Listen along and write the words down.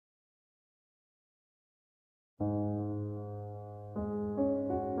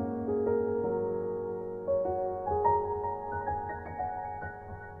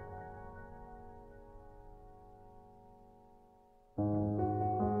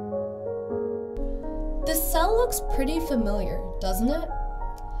This cell looks pretty familiar, doesn't it?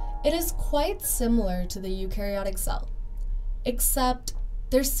 It is quite similar to the eukaryotic cell, except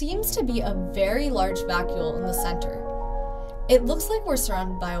there seems to be a very large vacuole in the center. It looks like we're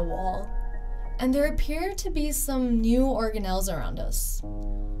surrounded by a wall, and there appear to be some new organelles around us.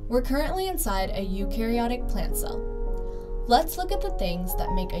 We're currently inside a eukaryotic plant cell. Let's look at the things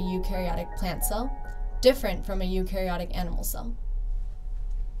that make a eukaryotic plant cell different from a eukaryotic animal cell.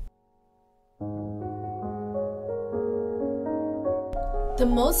 The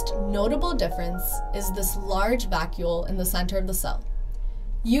most notable difference is this large vacuole in the center of the cell.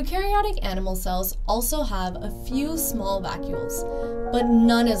 Eukaryotic animal cells also have a few small vacuoles, but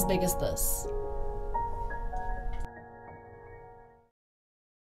none as big as this.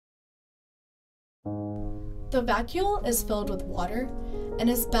 The vacuole is filled with water and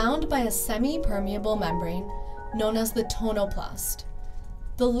is bound by a semi-permeable membrane known as the tonoplast.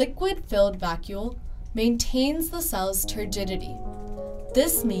 The liquid-filled vacuole maintains the cell's turgidity.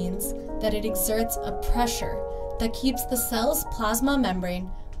 This means that it exerts a pressure that keeps the cell's plasma membrane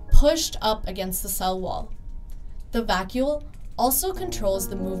pushed up against the cell wall. The vacuole also controls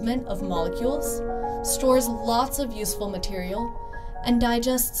the movement of molecules, stores lots of useful material, and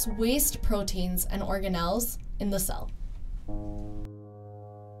digests waste proteins and organelles in the cell.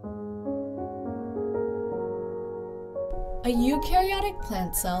 A eukaryotic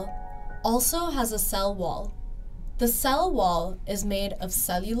plant cell also has a cell wall. The cell wall is made of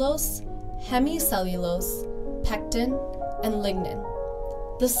cellulose, hemicellulose, pectin, and lignin.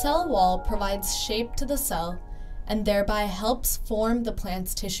 The cell wall provides shape to the cell and thereby helps form the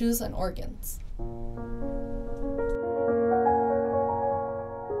plant's tissues and organs.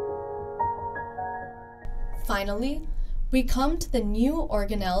 Finally, we come to the new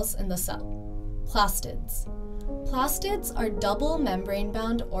organelles in the cell, plastids. Plastids are double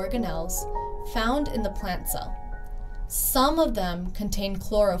membrane-bound organelles found in the plant cell. Some of them contain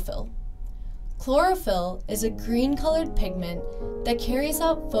chlorophyll. Chlorophyll is a green-colored pigment that carries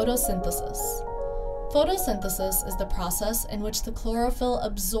out photosynthesis. Photosynthesis is the process in which the chlorophyll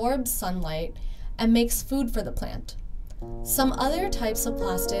absorbs sunlight and makes food for the plant. Some other types of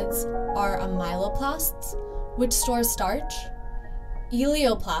plastids are amyloplasts, which store starch,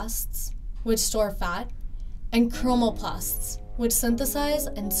 elioplasts, which store fat, and chromoplasts, which synthesize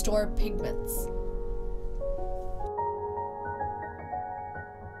and store pigments.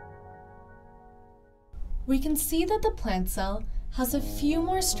 We can see that the plant cell has a few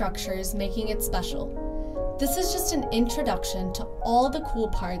more structures making it special. This is just an introduction to all the cool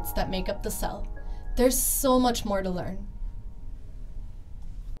parts that make up the cell. There's so much more to learn.